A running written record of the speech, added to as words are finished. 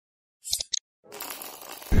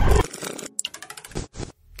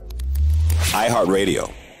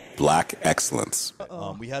iHeartRadio. Black excellence.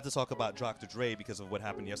 We had to talk about Dr. Dre because of what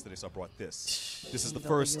happened yesterday, so I brought this. This is the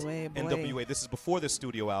first NWA. This is before the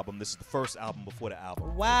studio album. This is the first album before the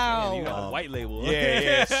album. Wow. Man, you got a white label.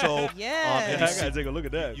 Yeah. So, yeah. I gotta take a look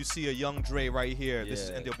at that. You see a young Dre right here. This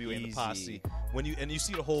is NWA and the Posse. You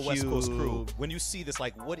see the whole West Coast crew. When you see this,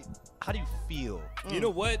 like, how do you feel? You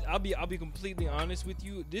know what? I'll be completely honest with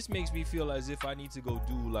you. This makes me feel as if I need to go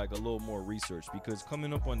do like a little more research, because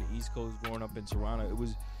coming up on the East Coast, growing up in Toronto, it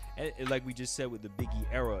was like we just said with the Biggie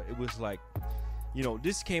era. It was like,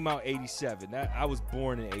 this came out 87. I was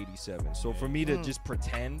born in 87. So for me to just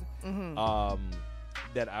pretend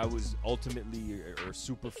that I was ultimately or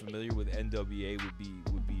super familiar with NWA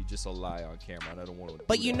would be just a lie on camera, and I don't want to.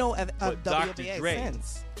 But you know,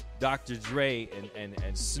 Dr. Dre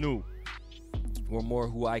and Snoop were more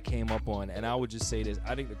who I came up on, and I would just say this: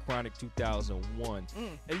 I think the Chronic 2001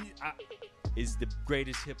 is the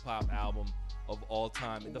greatest hip hop album of all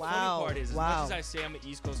time. And the funny part is, as much as I say I'm an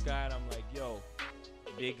East Coast guy, and I'm like, yo,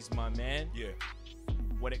 Big is my man. Yeah.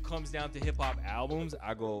 When it comes down to hip hop albums,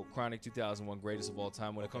 I go Chronic 2001, greatest of all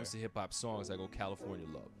time. When it comes to hip hop songs, I go California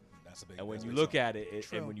Love. That's a big. And when you look at it,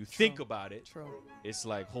 and when you think about it, it's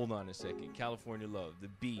like, hold on a second, California Love, the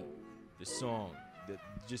beat, the song,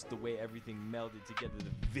 just the way everything melded together,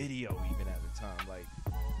 the video even at the time, like,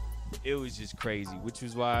 it was just crazy. Which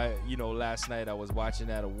was why, last night I was watching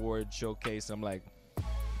that award showcase. I'm like,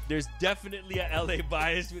 there's definitely a LA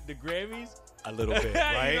bias with the Grammys. A little bit,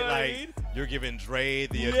 right? You know like, I mean? You're giving Dre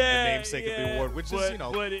the namesake of the award, which is,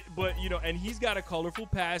 But and he's got a colorful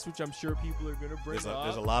past, which I'm sure people are gonna bring up.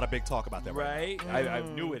 There's a lot of big talk about that, right? I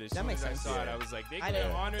knew it as soon as I saw it. I was like, they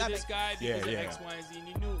can honor this guy because of X, Y, and Z, and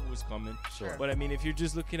you knew it was coming. Sure. But I mean, if you're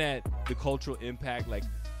just looking at the cultural impact, like,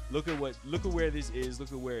 look at where this is.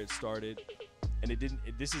 Look at where it started. And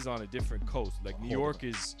this is on a different coast. Like, New York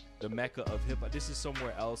is the mecca of hip hop. This is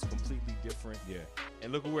somewhere else, completely different. Yeah.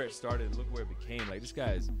 And look at where it started. And look where it became. Like, this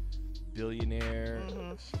guy is billionaire.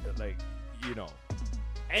 Like,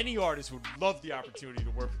 any artist would love the opportunity to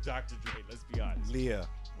work with Dr. Dre. Let's be honest. Leah.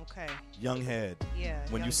 Okay. Young head. Yeah.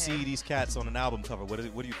 When you see these cats on an album cover, what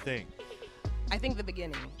do you think? I think the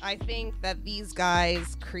beginning. I think that these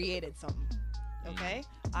guys created something. Okay.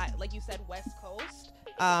 Like you said, West Coast.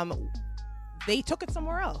 They took it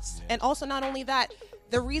somewhere else. Yeah. And also, not only that,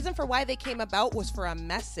 the reason for why they came about was for a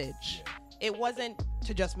message. Yeah. It wasn't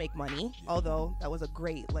to just make money, although that was a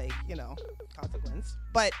great, consequence.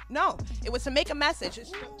 But no, it was to make a message.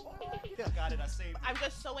 I'm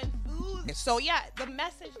just so enthused. So yeah, the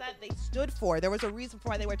message that they stood for, there was a reason for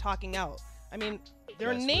why they were talking out. I mean,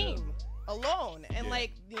 their name alone, and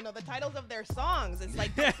the titles of their songs, it's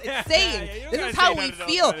like, it's saying this is how we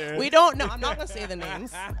feel. We don't know. I'm not gonna say the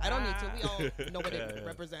names. I don't need to. We all know what it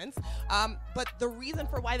represents. But the reason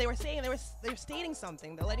for why they were saying, they're stating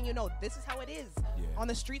something. They're letting you know this is how it is on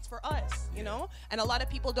the streets for us. You know, and a lot of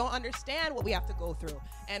people don't understand what we have to go through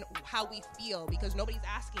and how we feel, because nobody's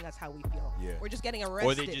asking us how we feel. We're just getting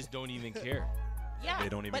arrested, or they just don't even care. Yeah, they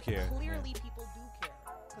don't even care. But clearly, people do care,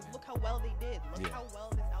 because look how well they did. Look how well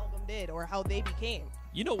this album did, or how they became.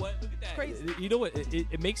 You know what? Look at that. It's crazy. You know what?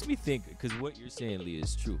 It makes me think, because what you're saying, Leah,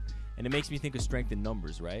 is true, and it makes me think of strength in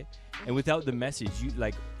numbers, right? And without the message,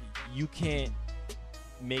 you can't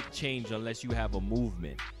make change unless you have a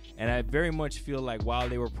movement. And I very much feel like while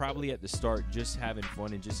they were probably at the start just having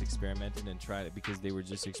fun and just experimenting and trying it because they were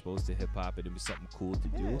just exposed to hip hop and it was something cool to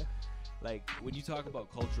do. Like, when you talk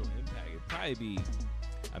about cultural impact, it'd probably be,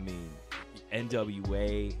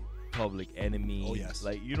 NWA, Public Enemy. Oh, yes.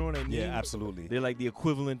 Like, you know what I mean? Yeah, absolutely. They're like the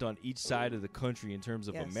equivalent on each side of the country in terms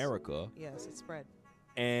of America. Yes, it's spread.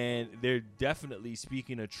 And they're definitely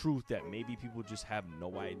speaking a truth that maybe people just have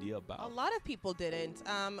no idea about. A lot of people didn't.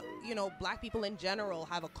 Black people in general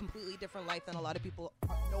have a completely different life than a lot of people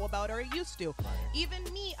know about or used to. Even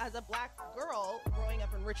me, as a black girl growing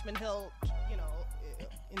up in Richmond Hill,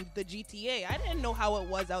 in the GTA, I didn't know how it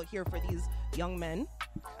was out here for these young men.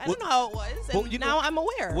 I didn't know how it was, and now I'm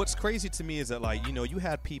aware. What's crazy to me is that, you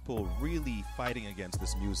had people really fighting against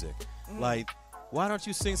this music. Like, why don't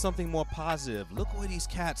you sing something more positive? Look where these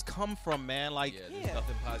cats come from, man. Like, there's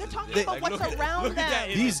nothing positive. They're talking about what's around them.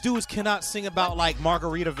 These dudes cannot sing about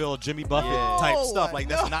Margaritaville, Jimmy Buffett type stuff. Like,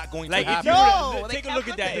 that's not going to happen. Take a look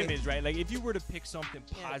at that image, right? Like, if you were to pick something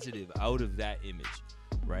positive out of that image,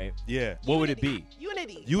 right? Yeah. What would it be?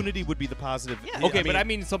 Unity. Unity would be the positive. Yeah. Okay, I but I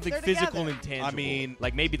mean something they're physical together. and tangible. I mean-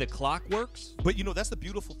 like maybe the clock works. But that's the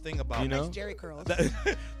beautiful thing about You know? Nice Jerry curls.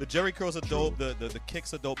 the Jerry curls are dope. The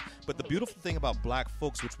kicks are dope. But the beautiful thing about black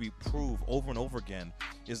folks, which we prove over and over again,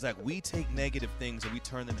 is that we take negative things and we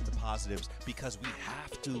turn them into positives because we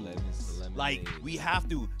have to. Like we have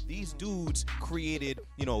to. These dudes created.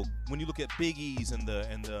 When you look at Biggie's and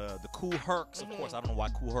the Cool Hercs, of course, I don't know why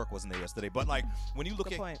Cool Herc wasn't there yesterday, but like when you look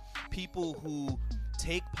Good at point. people who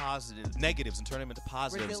take negatives and turn them into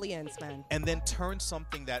positives, Resilience, man. and then turn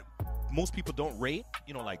something that most people don't rate,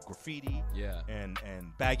 like graffiti Yeah. and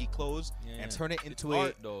baggy clothes, Yeah. and turn it It's into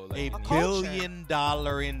art, though, like, a in the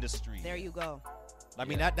billion-dollar industry. There you go. I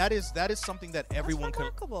mean, that is something that everyone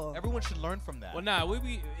remarkable. everyone should learn from that. Well, nah,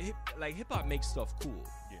 hip hop makes stuff cool.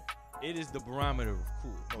 Yeah. It is the barometer of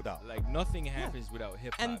cool. No doubt. Like nothing happens without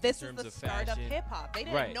hip hop. And this in is terms the of start fashion. of hip hop. They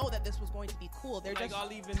didn't Right. know that this was going to be cool. They're Like, just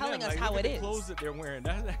I'll even telling them. us Like, how look it at is. the clothes that they're wearing.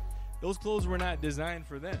 Those clothes were not designed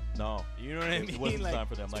for them. No. You know what I It mean? wasn't like, designed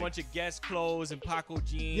for them, it's like- a bunch of Guess clothes and Paco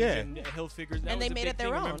jeans Yeah. and Hilfigers. That And was they a made big it their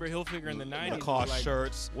thing. own. Remember Hilfiger in the 90s? Lacoste was like,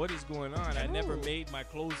 shirts. What is going on? I never True. made my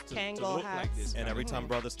clothes to Kangol look like hats. this. And kind every of time thing.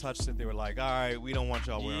 brothers touched it, they were like, all right, we don't want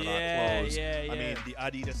y'all wearing Yeah, our clothes. yeah, I mean, yeah. the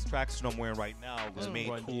Adidas tracksuit I'm wearing right now was made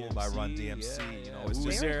Run cool by Run DMC. Yeah, It's who was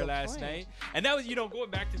just Very there good last point. night? And that was, going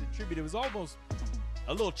back to the tribute, it was almost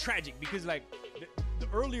a little tragic because, like, the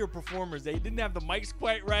earlier performers, they didn't have the mics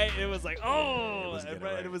quite right. It was like, oh, it wasn't and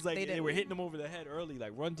getting right. it was like They they didn't. were hitting them over the head early,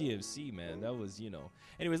 like Run DMC, man. That was,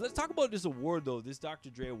 Anyways, let's talk about this award, though, this Dr.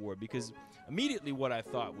 Dre award, because immediately what I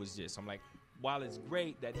thought was this. I'm like, while it's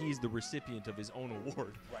great that he's the recipient of his own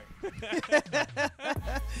award,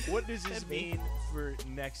 what does this mean for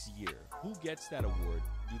next year? Who gets that award?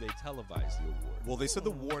 Do they televise the award? Well, they said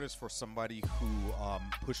the award is for somebody who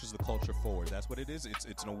pushes the culture forward. That's what it is.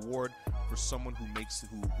 It's an award for someone who makes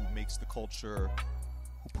the culture,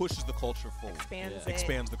 who pushes the culture forward, Expands Yeah. it.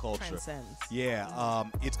 expands the culture. Transcends. Yeah,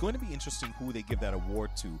 it's going to be interesting who they give that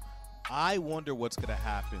award to. I wonder what's going to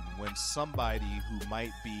happen when somebody who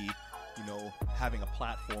might be, having a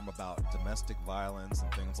platform about domestic violence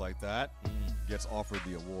and things like that gets offered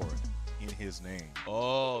the award in his name.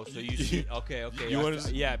 Oh, so you see? Okay. You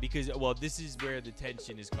understand? Yeah, because this is where the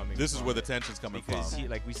tension is coming. This is from. where the tension's coming Because from. he,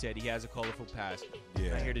 like we said, he has a colorful past. Yeah.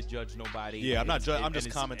 I'm not here to judge nobody. Yeah, I'm not. It's- I'm just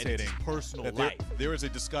and it's- and commentating. it's his personal That life. there is a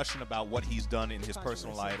discussion about what he's done in his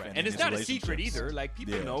personal life, Right. and, And in it's his not a secret relationships. either. Like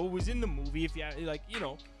people Yeah. know it was in the movie. If you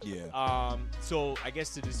Yeah. So I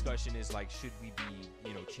guess the discussion is like, should we be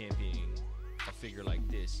championing a figure like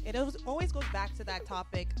this? It always goes back to that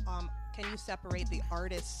topic. Can you separate the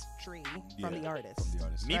artistry from the artist? From the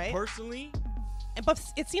artist. Me Right? personally, But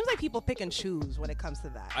it seems like people pick and choose when it comes to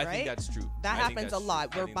that, I right? think that's true. That I think happens that's a true. lot.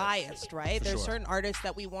 I We're think that's true. biased, right? For There's sure. certain artists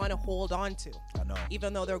that we want to hold on to, I know.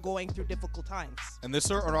 even though they're going through difficult times. And there's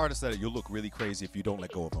certain artists that you'll look really crazy if you don't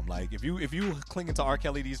let go of them. Like if you cling to R.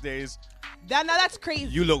 Kelly these days, Now that's crazy.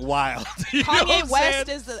 you look wild. You know what Kanye I'm West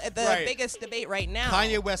saying? is the Right. biggest debate right now.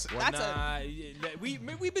 Kanye West. That's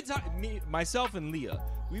we've been talking. Myself and Leah,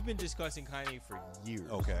 we've been discussing Kanye for years.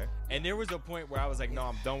 Okay. And there was a point where I was like, "No,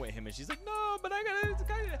 I'm done with him," and she's like, "No, but I gotta." It's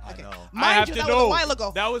Kanye. I Okay. know. I Mind have you, to that know. was a while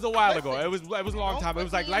ago. That was a while ago. It was a long time. It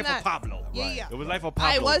was like put me Life in of that. Pablo. Yeah, Right. yeah. It was Life of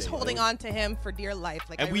Pablo. I was days. holding on to him for dear life.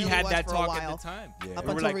 Like And I we really had was that for a talk while. at the time. Yeah. Up We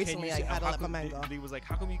were until like, recently, can you I had to how let my come- man go. Lee was like,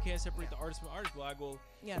 how come you can't separate the artist from artist? Well, I go,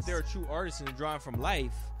 Yes. if they're a true artist and they're drawing from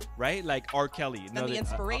life, right? Like R. Kelly. the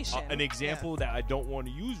inspiration. An example that I don't want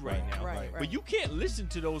to use right now. Right. But you can't listen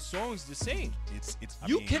to those songs the same. It's. I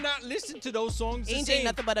You mean, cannot listen to those songs the Ain't same.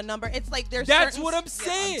 nothing but a number. It's like there's. That's certain- what I'm Yeah.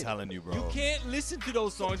 saying. I'm telling you, bro. You can't listen to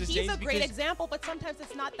those songs the same. He's a great because- example, but sometimes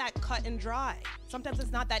it's not that cut and dry. Sometimes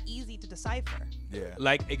it's not that easy to decipher. Yeah.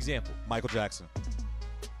 Like example. Michael Jackson.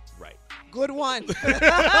 Right. Good one.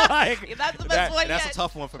 Like, That's the best one That's yet. a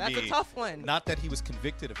tough one for That's me. a tough one. Not that he was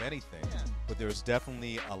convicted of anything, Yeah. but there's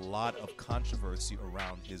definitely a lot of controversy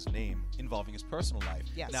around his name involving his personal life.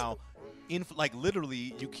 Yes. Now,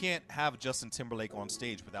 literally, you can't have Justin Timberlake on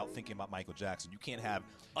stage without thinking about Michael Jackson. You can't have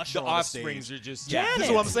Usher The on the Offsprings stage. are just Janet. This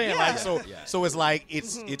is what I'm saying. Yeah. Like, so, Yeah. so it's like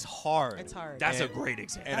it's hard. It's hard. That's a And- great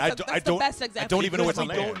example. And That's I the don't best I example. don't even know where Because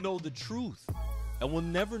to we land. don't know the truth, and we'll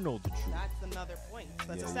never know the truth. That's another point.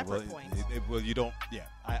 That's Yeah, a separate well, point. well, you don't. Yeah,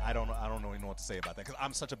 I don't know. I don't really know what to say about that because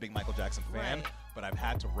I'm such a big Michael Jackson fan. Right. But I've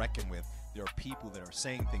had to reckon with there are people that are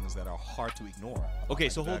saying things that are hard to ignore. about Okay,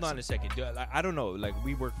 so Michael hold on a Jackson. second. I don't know. Like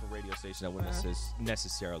we work for radio station that wouldn't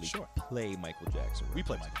necessarily Sure. play Michael Jackson. We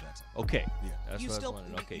play records. Michael Jackson. Okay. Yeah. That's You what still- I was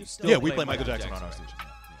wondering. Okay. you you still still Yeah, we play Michael Michael Jackson on our records. station.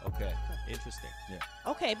 Yeah. Okay. Interesting. Yeah.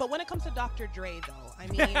 Okay, but when it comes to Dr. Dre, though, I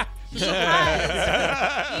mean, he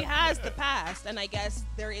has the past, and I guess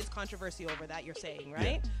there is controversy over that. You're saying,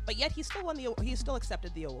 right? But yet he still he still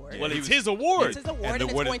accepted the award. Well, it's his award. It's his award, and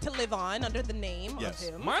it's going to live on under the name of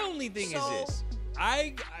him. My only thing is this: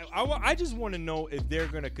 I just want to know if they're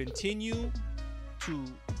going to continue to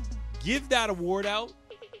give that award out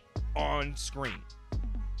on screen,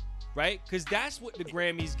 right? Because that's what the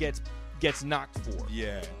Grammys gets knocked for.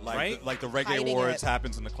 Yeah, like right? like the reggae Hiding awards it.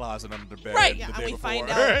 happens in the closet under the bed. Right, the yeah, day and we before. find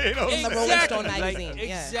out You know? in the Rolling Stone magazine.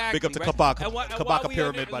 Exactly. Big up to right? Kabaka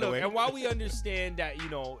Pyramid, by the way. And while we understand that,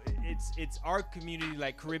 it's our community,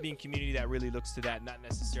 like Caribbean community, that really looks to that, not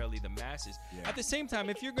necessarily the masses. Yeah. At the same time,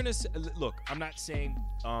 if you're gonna look, I'm not saying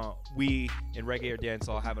we in reggae or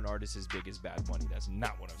dancehall have an artist as big as Bad Bunny. That's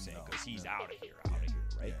not what I'm saying, because he's out of here, right?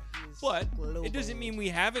 Yeah. But it doesn't mean we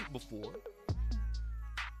haven't before.